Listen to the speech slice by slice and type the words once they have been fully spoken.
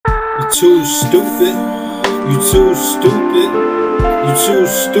too stupid. You too stupid. You too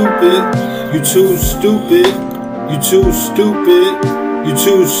stupid. You too stupid. You too stupid. You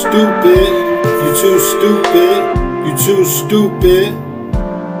too stupid. You too stupid. You too stupid.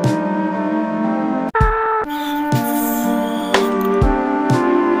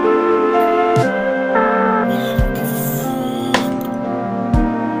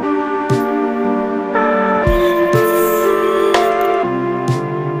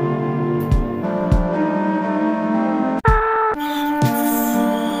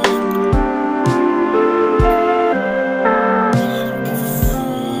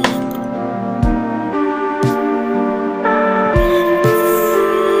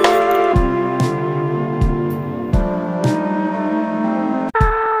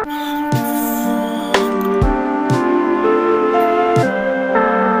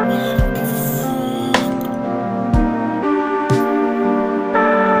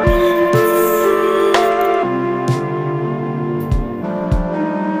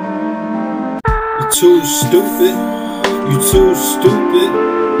 Too stupid, you too stupid,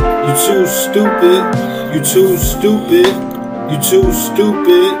 you too stupid, you too stupid, you too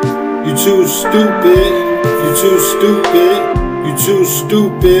stupid, you too stupid, you too stupid, you too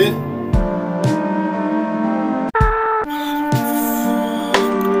stupid.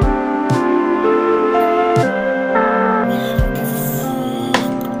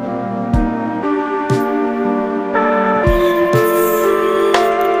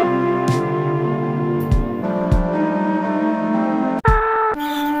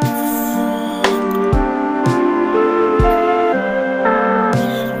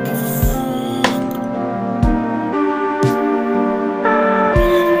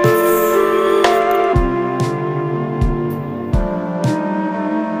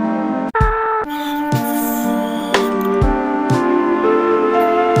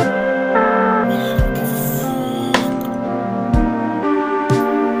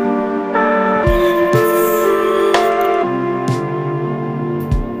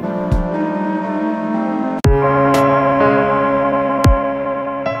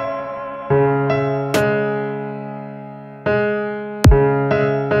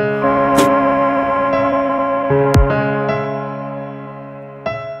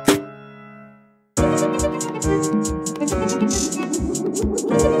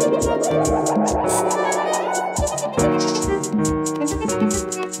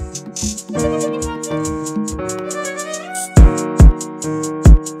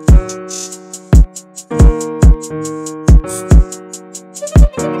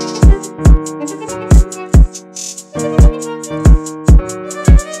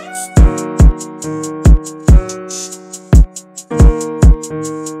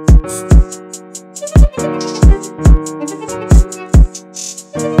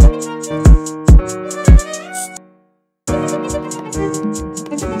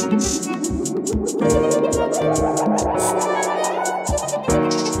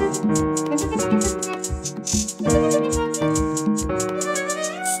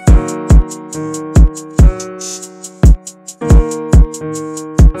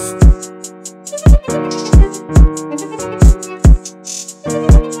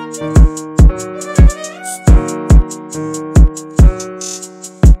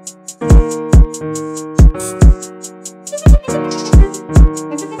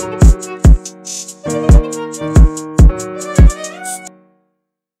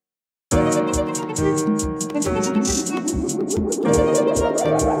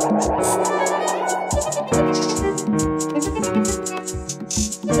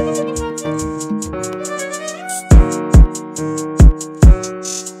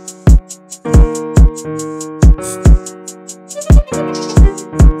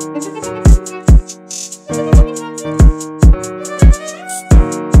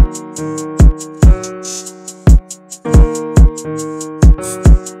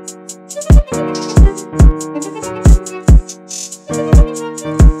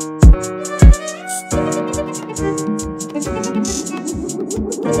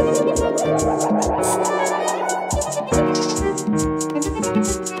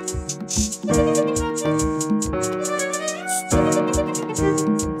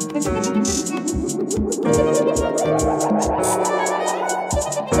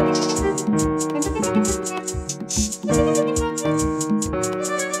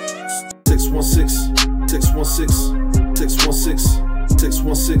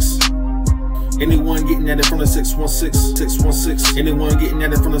 Anyone getting at it from the 616, 616. Anyone getting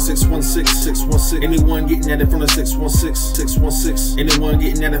at it from the 616, 616. Anyone getting at it from the 616, 616. Anyone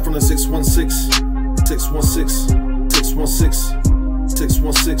getting at it from the 616, 616, 616,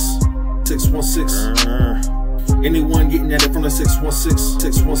 616. 616. Anyone getting at it from the 616,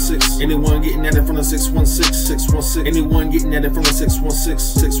 616. Anyone getting at it from the 616, 616. Anyone getting at it from the 616,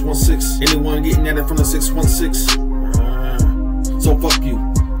 616. Anyone getting at it from the 616. So fuck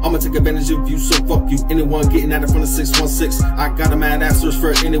you. I'ma take advantage of you, so fuck you. Anyone getting at it from the 616. I got a mad ass search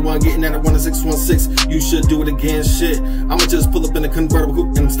for anyone getting at it from the 616. You should do it again, shit. I'ma just pull up in a convertible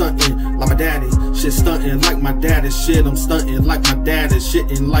coupe and I'm stunting like my daddy. Shit, stunting like my daddy. Shit, I'm stunting like my daddy.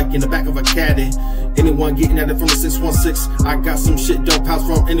 Shitting like in the back of a caddy. Anyone getting at it from the 616. I got some shit dope house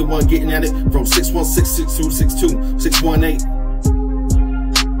from anyone getting at it from 616, 6262, 618.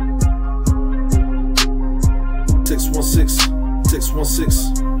 616,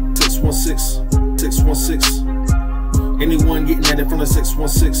 616. 616, 616. Anyone getting at it from the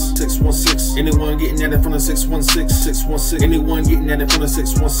 616, 616. Anyone getting at it from the 616, 616. Anyone getting at it from the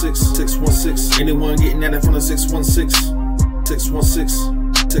 616, 616. Anyone getting at it from the 616,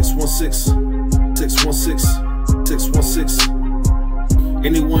 616, 616, 616, 616.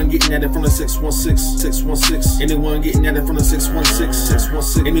 Anyone getting at it from the 616, 616. Anyone getting at it from the 616,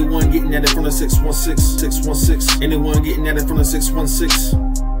 616. Anyone getting at it from the 616, 616. Anyone getting at it from the 616.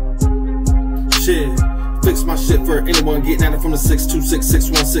 Shit, fix my shit for anyone getting at it from the 626,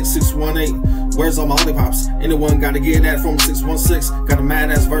 616, 618. Where's all my lollipops? Anyone gotta get at it from the 616. Got a mad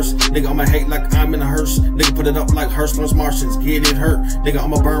ass verse. Nigga, I'ma hate like I'm in a hearse. Nigga, put it up like Hearst Martians. Get it hurt. Nigga,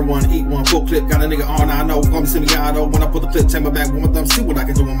 I'ma burn one, eat one. Full clip. Got a nigga on, I know. Come semi-auto. When I put the clip, take my back with my thumb. See what I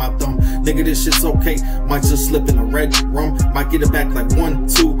can do with my thumb. Nigga, this shit's okay. Might just slip in a red rum. Might get it back like 1,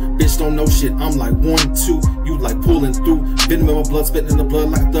 2. Bitch, don't know shit. I'm like 1, 2. You like pulling through. Venom in my blood, spitting in the blood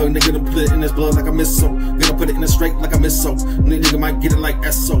like a thug. Nigga, done put it in his blood like a missile. Gonna put it in a straight like a missile. Nigga might get it like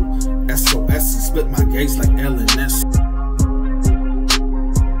SO. SOS and split my gaze like LNS.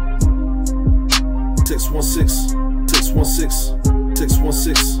 616, 616,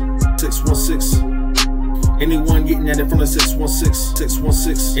 616, 616. Anyone getting at it from the 616,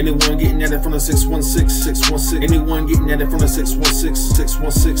 616. Anyone getting at it from the 616, 616. Anyone getting at it from the 616,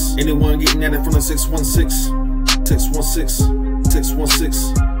 616. Anyone getting at it from the 616, 616,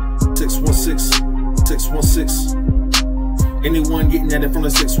 616, 616, 616. Anyone getting at it from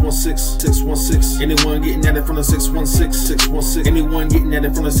the 616, 616. Anyone getting at it from the 616, 616. Anyone getting at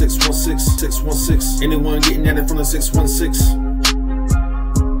it from the 616, 616. Anyone getting at it from the 616,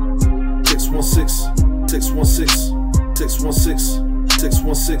 616, 616, 616,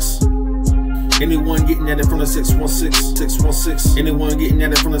 616. Anyone getting at it from the 616, 616. Anyone getting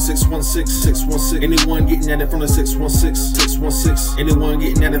at it from the 616, 616. Anyone getting at it from the 616, 616. Anyone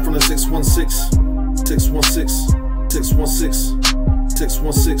getting at it from the 616, 616. 616,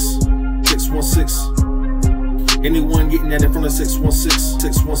 616, 616. Anyone getting at it from the 616,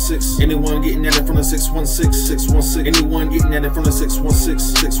 616. Anyone getting at it from the 616, 616. Anyone getting at it from the 616,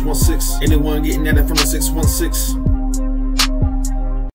 616. Anyone getting at it from the 616.